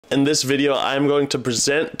In this video, I'm going to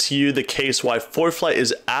present to you the case why Foreflight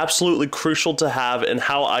is absolutely crucial to have and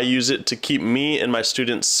how I use it to keep me and my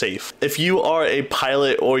students safe. If you are a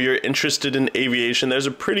pilot or you're interested in aviation, there's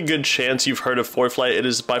a pretty good chance you've heard of Foreflight. It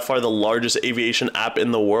is by far the largest aviation app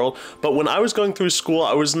in the world. But when I was going through school,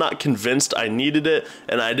 I was not convinced I needed it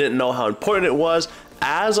and I didn't know how important it was.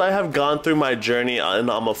 As I have gone through my journey, and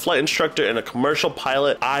I'm a flight instructor and a commercial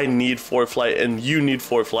pilot, I need Foreflight and you need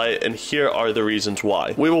Foreflight, and here are the reasons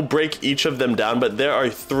why. We will break each of them down, but there are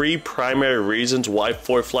three primary reasons why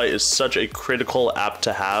Foreflight is such a critical app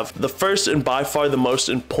to have. The first and by far the most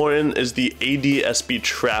important is the ADSB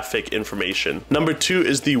traffic information. Number two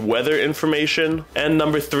is the weather information, and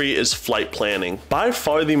number three is flight planning. By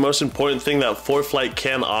far the most important thing that Foreflight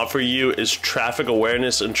can offer you is traffic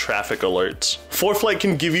awareness and traffic alerts. Foreflight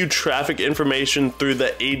can give you traffic information through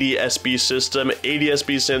the ADSB system.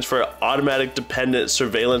 ADSB stands for Automatic Dependent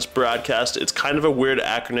Surveillance Broadcast. It's kind of a weird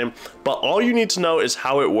acronym, but all you need to know is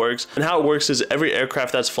how it works. And how it works is every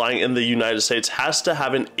aircraft that's flying in the United States has to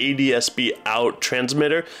have an ADSB out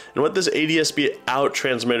transmitter. And what this ADSB out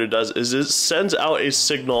transmitter does is it sends out a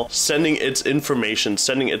signal sending its information,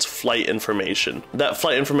 sending its flight information. That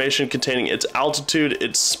flight information containing its altitude,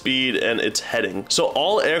 its speed, and its heading. So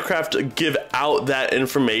all aircraft give out that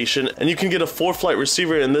information, and you can get a Foreflight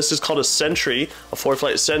receiver, and this is called a Sentry, a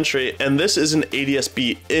Foreflight Sentry, and this is an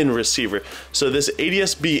ADSB in receiver. So this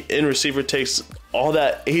ADSB in receiver takes all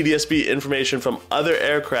that ADSB information from other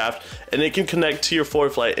aircraft and it can connect to your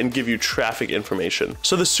Foreflight and give you traffic information.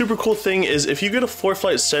 So the super cool thing is if you get a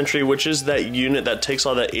Foreflight Sentry, which is that unit that takes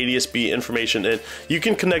all that ADSB information in, you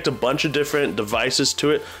can connect a bunch of different devices to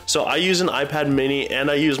it. So I use an iPad mini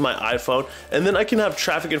and I use my iPhone, and then I can have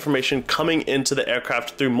traffic information coming into the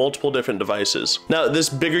aircraft through multiple different devices. Now this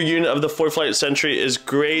bigger unit of the Foreflight Sentry is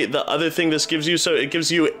great. The other thing this gives you, so it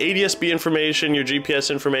gives you ADSB information, your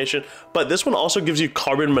GPS information, but this one also gives you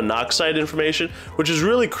carbon monoxide information, which is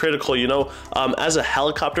really critical. You know, as a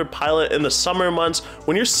helicopter pilot in the summer months,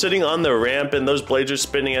 when you're sitting on the ramp and those blades are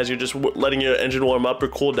spinning as you're just letting your engine warm up or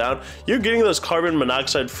cool down, you're getting those carbon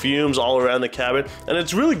monoxide fumes all around the cabin, and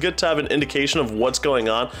it's really good to have an indication of what's going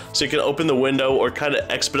on so you can open the window or kind of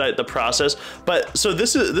expedite the process. But so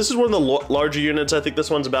this is one of the larger units. I think this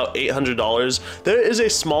one's about $800. There is a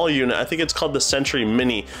small unit, I think it's called the Sentry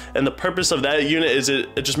Mini, and the purpose of that unit is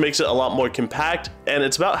it just makes it a lot more compact, and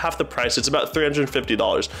it's about half the price. It's about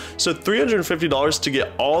 $350. So $350 to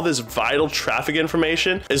get all this vital traffic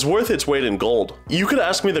information is worth its weight in gold. You could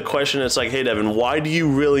ask me the question, it's like, hey Devin, why do you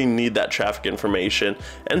really need that traffic information?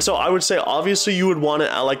 And so I would say obviously you would want it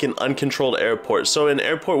at like an uncontrolled airport. So an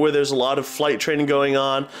airport where there's a lot of flight training going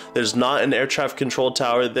on, there's not an air traffic control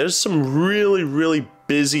tower, there's some really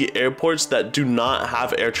busy airports that do not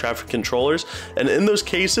have air traffic controllers, and in those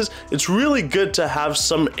cases it's really good to have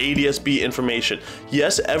some ADSB information.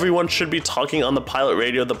 Yes, everyone should be talking on the pilot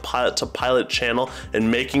radio, the pilot to pilot channel,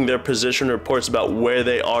 and making their position reports about where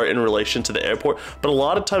they are in relation to the airport, but a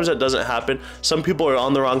lot of times that doesn't happen. Some people are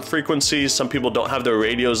on the wrong frequencies, some people don't have their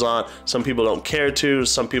radios on, some people don't care to,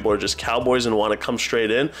 some people are just cowboys and want to come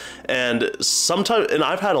straight in, and sometimes, and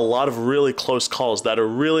I've had a lot of really close calls that are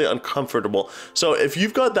really uncomfortable. So if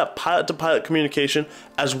you've got that pilot to pilot communication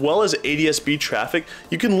as well as ADSB traffic,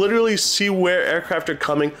 you can literally see where aircraft are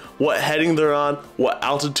coming, what heading they're on, what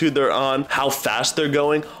altitude they're on, how fast they're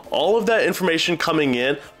going. All of that information coming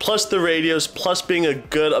in, plus the radios, plus being a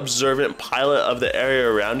good observant pilot of the area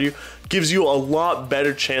around you, gives you a lot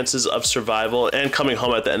better chances of survival and coming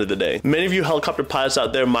home at the end of the day. Many of you helicopter pilots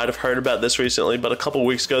out there might have heard about this recently, but a couple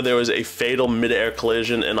weeks ago there was a fatal mid-air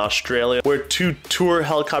collision in Australia where two tour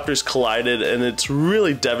helicopters collided, and it's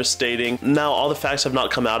really devastating. Now all the facts have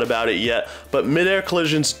not come out about it yet, but mid-air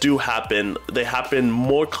collisions do happen. They happen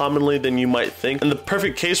more commonly than you might think, and the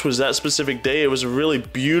perfect case was that specific day. It was a really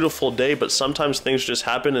beautiful day, but sometimes things just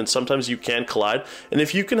happen and sometimes you can collide, and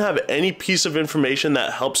if you can have any piece of information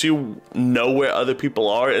that helps you know where other people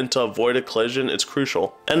are and to avoid a collision, it's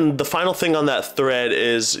crucial. And the final thing on that thread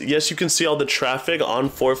is, yes, you can see all the traffic on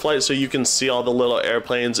Foreflight, so you can see all the little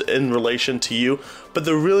airplanes in relation to you, but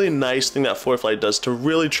the really nice thing that Foreflight does to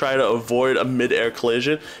really try to avoid a mid-air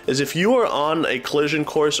collision is if you are on a collision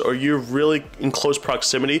course or you're really in close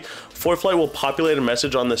proximity, Foreflight will populate a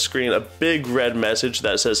message on the screen, a big red message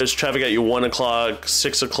that says there's traffic at you 1 o'clock,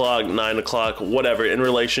 6 o'clock, 9 o'clock, whatever, in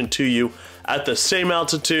relation to you at the same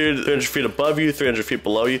altitude, 300 feet above you, 300 feet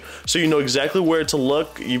below you, so you know exactly where to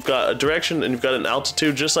look. You've got a direction and you've got an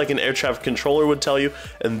altitude, just like an air traffic controller would tell you,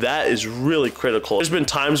 and that is really critical. There's been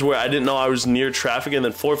times where I didn't know I was near traffic, and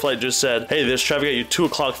then Foreflight just said, hey, there's traffic at you 2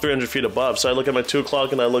 o'clock, 300 feet above. So I look at my 2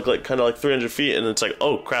 o'clock and I look like kind of like 300 feet, and it's like,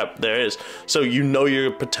 oh crap, there it is. So you know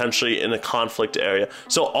you're potentially in a conflict area.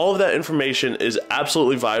 So all of that information is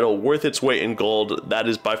absolutely vital, worth its weight in gold. That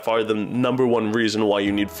is by far the #1 reason why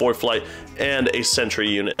you need Foreflight and a Sentry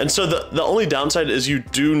unit. And so the only downside is you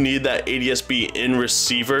do need that ADSB in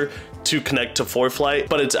receiver to connect to Foreflight,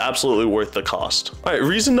 but it's absolutely worth the cost. All right,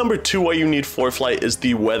 reason #2 why you need Foreflight is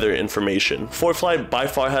the weather information. Foreflight by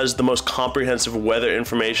far has the most comprehensive weather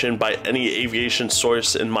information by any aviation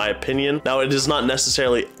source, in my opinion. Now, it is not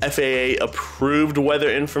necessarily FAA approved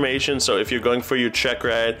weather information, so if you're going for your check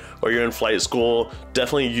ride or you're in flight school,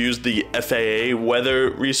 definitely use the FAA weather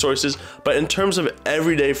resources. But in terms of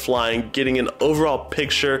everyday flying, getting an overall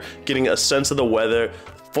picture, getting a sense of the weather,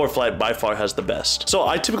 Foreflight by far has the best. So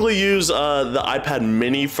I typically use the iPad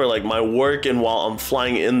mini for like my work and while I'm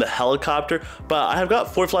flying in the helicopter, but I have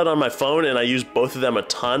got Foreflight on my phone and I use both of them a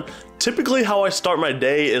ton. Typically how I start my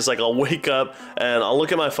day is like I'll wake up and I'll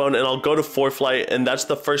look at my phone and I'll go to Foreflight, and that's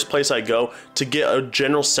the first place I go to get a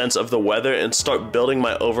general sense of the weather and start building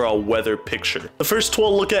my overall weather picture. The first tool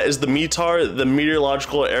I'll look at is the METAR, the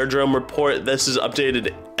Meteorological Aerodrome Report. This is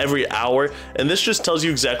updated every hour, and this just tells you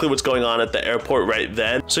exactly what's going on at the airport right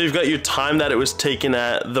then. So you've got your time that it was taken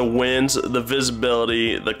at, the winds, the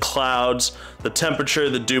visibility, the clouds, the temperature,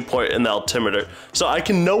 the dew point, and the altimeter. So I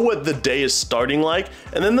can know what the day is starting like,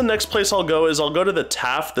 and then the next place I'll go is I'll go to the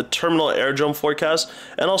TAF, the Terminal Aerodrome Forecast,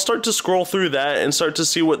 and I'll start to scroll through that and start to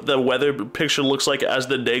see what the weather picture looks like as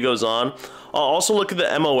the day goes on. I'll also look at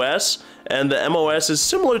the MOS, and the MOS is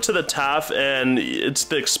similar to the TAF, and it's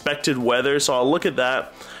the expected weather, so I'll look at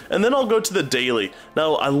that. And then I'll go to the daily.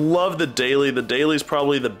 Now, I love the daily. The daily is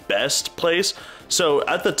probably the best place. So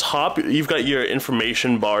at the top, you've got your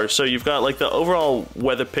information bar. So you've got like the overall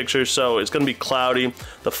weather picture. So it's gonna be cloudy,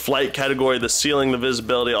 the flight category, the ceiling, the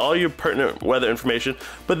visibility, all your pertinent weather information.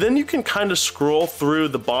 But then you can kind of scroll through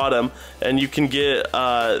the bottom and you can get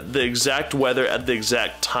the exact weather at the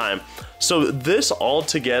exact time. So this all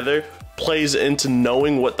together plays into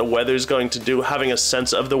knowing what the weather is going to do, having a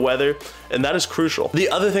sense of the weather, and that is crucial. The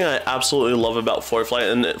other thing I absolutely love about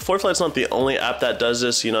Foreflight, and Foreflight's not the only app that does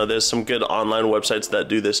this, you know, there's some good online websites that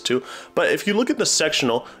do this too, but if you look at the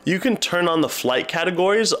sectional, you can turn on the flight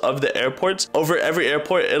categories of the airports. Over every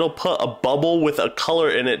airport, it'll put a bubble with a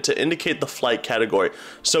color in it to indicate the flight category.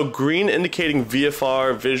 So green indicating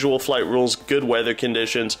VFR, visual flight rules, good weather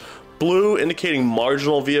conditions. Blue indicating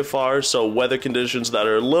marginal VFR, so weather conditions that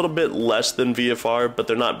are a little bit less than VFR, but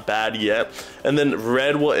they're not bad yet. And then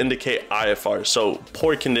red will indicate IFR, so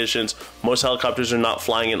poor conditions. Most helicopters are not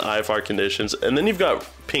flying in IFR conditions. And then you've got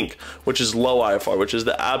pink, which is low IFR, which is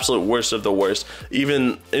the absolute worst of the worst.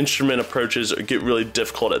 Even instrument approaches get really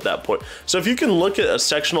difficult at that point. So if you can look at a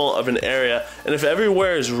sectional of an area, and if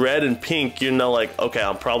everywhere is red and pink, you know, like, okay,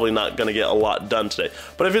 I'm probably not gonna get a lot done today.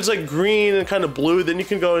 But if it's like green and kind of blue, then you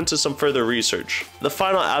can go into some further research. The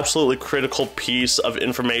final absolutely critical piece of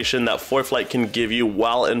information that Foreflight can give you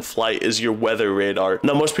while in flight is your weather radar.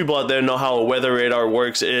 Now, most people out there know how a weather radar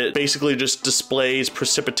works. It basically just displays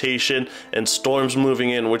precipitation and storms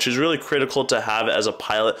moving in, which is really critical to have as a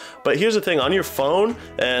pilot. But here's the thing, on your phone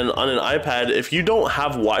and on an iPad, if you don't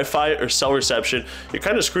have Wi-Fi or cell reception, you're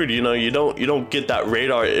kind of screwed. You know, you don't get that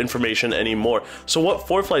radar information anymore. So what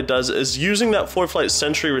Foreflight does is, using that Foreflight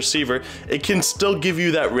Sentry receiver, it can still give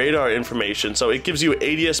you that radar information. So it gives you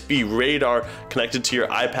ADSB radar connected to your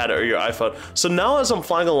iPad or your iPhone. So now as I'm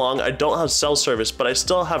flying along, I don't have cell service, but I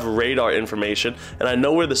still have radar information and I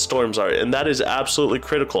know where the storms are, and that is absolutely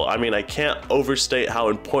critical. I mean, I can't overstate how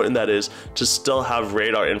important that is to still have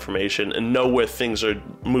radar information and know where things are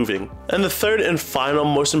moving. And the third and final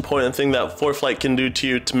most important thing that Foreflight can do to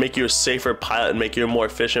you to make you a safer pilot and make you a more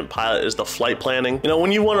efficient pilot is the flight planning. You know,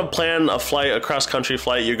 when you want to plan a flight, a cross-country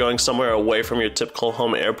flight, you're going somewhere away from your typical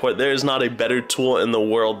home airport, there is not a better tool in the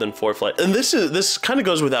world than Foreflight. And this kind of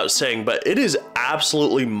goes without saying, but it is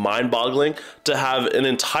absolutely mind-boggling to have an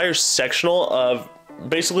entire sectional of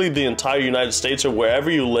basically the entire United States or wherever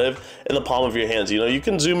you live in the palm of your hands. You know, you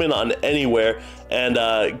can zoom in on anywhere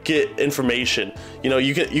and get information. You know,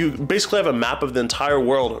 you basically have a map of the entire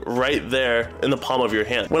world right there in the palm of your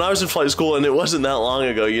hand. When I was in flight school, and it wasn't that long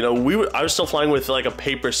ago, you know, I was still flying with like a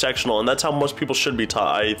paper sectional, and that's how most people should be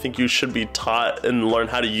taught. I think you should be taught and learn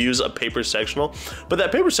how to use a paper sectional, but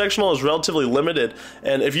that paper sectional is relatively limited,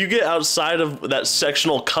 and if you get outside of that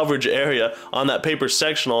sectional coverage area on that paper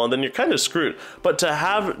sectional, then you're kind of screwed. But to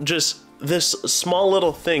have just this small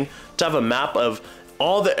little thing to have a map of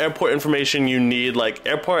all the airport information you need, like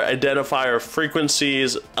airport identifier,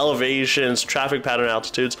 frequencies, elevations, traffic pattern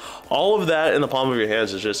altitudes, all of that in the palm of your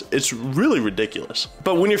hands is just, it's really ridiculous.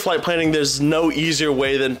 But when you're flight planning, there's no easier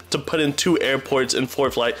way than to put in 2 airports in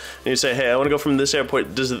Foreflight, and you say, hey, I want to go from this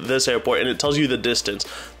airport to this airport, and it tells you the distance.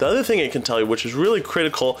 The other thing it can tell you, which is really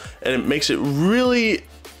critical, and it makes it really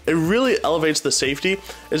elevates the safety,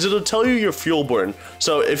 is it'll tell you your fuel burn.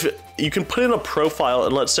 So if you can put in a profile,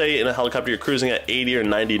 and let's say in a helicopter you're cruising at 80 or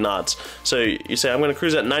 90 knots. So you say, I'm gonna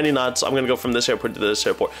cruise at 90 knots, I'm gonna go from this airport to this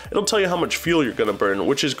airport. It'll tell you how much fuel you're gonna burn,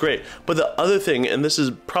 which is great. But the other thing, and this is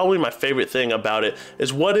probably my favorite thing about it,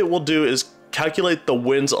 is what it will do is calculate the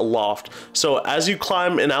winds aloft. So as you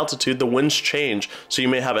climb in altitude, the winds change. So you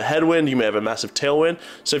may have a headwind, you may have a massive tailwind.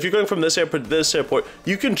 So if you're going from this airport to this airport,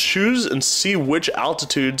 you can choose and see which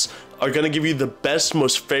altitudes are going to give you the best,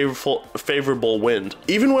 most favorable wind.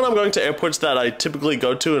 Even when I'm going to airports that I typically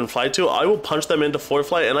go to and fly to, I will punch them into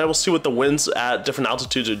Foreflight and I will see what the winds at different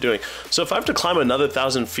altitudes are doing. So if I have to climb another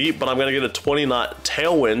 1,000 feet, but I'm going to get a 20-knot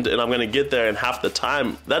tailwind and I'm going to get there in half the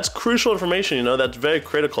time, that's crucial information, you know, that's very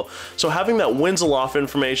critical. So having that winds aloft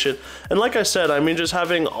information, and like I said, I mean, just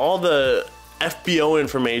having all the FBO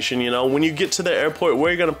information, you know, when you get to the airport,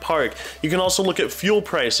 where you're gonna park. You can also look at fuel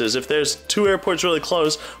prices. If there's 2 airports really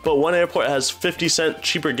close, but one airport has 50-cent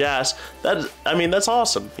cheaper gas, I mean, that's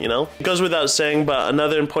awesome, you know? It goes without saying, but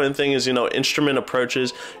another important thing is, you know, instrument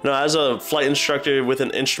approaches. You know, as a flight instructor with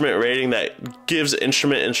an instrument rating that gives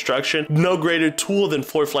instrument instruction, no greater tool than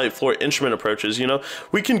Foreflight for instrument approaches, you know?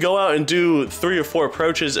 We can go out and do 3 or 4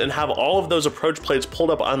 approaches and have all of those approach plates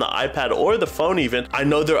pulled up on the iPad or the phone even. I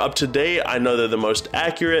know they're up to date, I know they're the most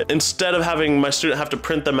accurate, instead of having my student have to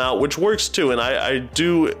print them out, which works too, and I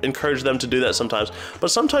do encourage them to do that sometimes.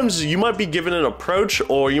 But sometimes you might be given an approach,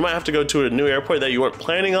 or you might have to go to a new airport that you weren't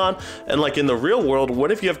planning on, and like in the real world,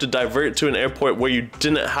 what if you have to divert to an airport where you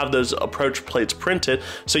didn't have those approach plates printed,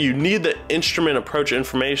 so you need the instrument approach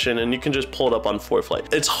information and you can just pull it up on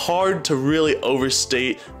Foreflight. It's hard to really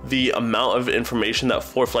overstate the amount of information that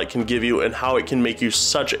Foreflight can give you and how it can make you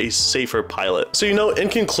such a safer pilot. So, you know, in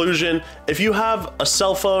conclusion, if you have a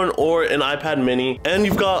cell phone or an iPad mini and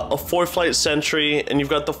you've got a Foreflight Sentry and you've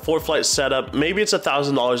got the Foreflight setup, maybe it's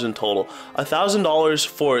 $1,000 in total. $1,000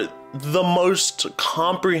 for the most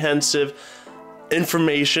comprehensive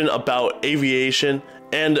information about aviation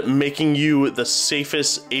and making you the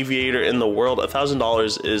safest aviator in the world.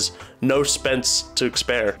 $1,000 is no expense to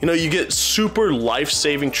spare. You know, you get super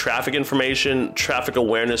life-saving traffic information, traffic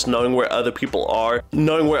awareness, knowing where other people are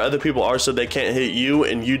so they can't hit you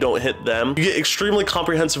and you don't hit them. You get extremely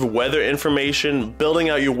comprehensive weather information, building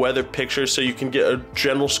out your weather picture so you can get a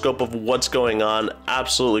general scope of what's going on,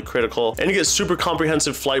 absolutely critical. And you get super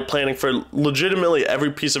comprehensive flight planning for legitimately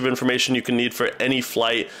every piece of information you can need for any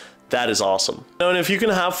flight. That is awesome. And if you can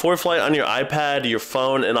have Foreflight on your iPad, your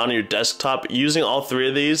phone, and on your desktop using all 3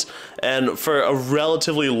 of these, and for a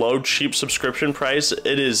relatively low, cheap subscription price,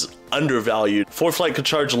 it is undervalued. Foreflight could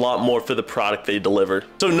charge a lot more for the product they deliver.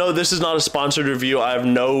 So no, this is not a sponsored review. I have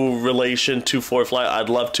no relation to Foreflight. I'd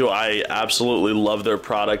love to. I absolutely love their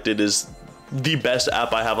product. It is the best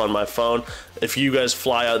app I have on my phone. If you guys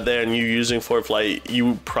fly out there and you're using Foreflight,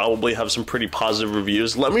 you probably have some pretty positive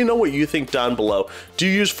reviews. Let me know what you think down below. Do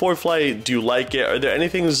you use Foreflight? Do you like it?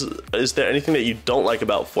 Is there anything that you don't like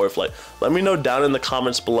about Foreflight? Let me know down in the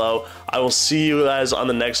comments below. I will see you guys on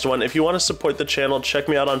the next one. If you want to support the channel, check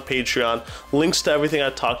me out on Patreon. Links to everything I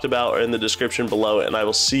talked about are in the description below, and I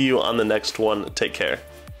will see you on the next one. Take care.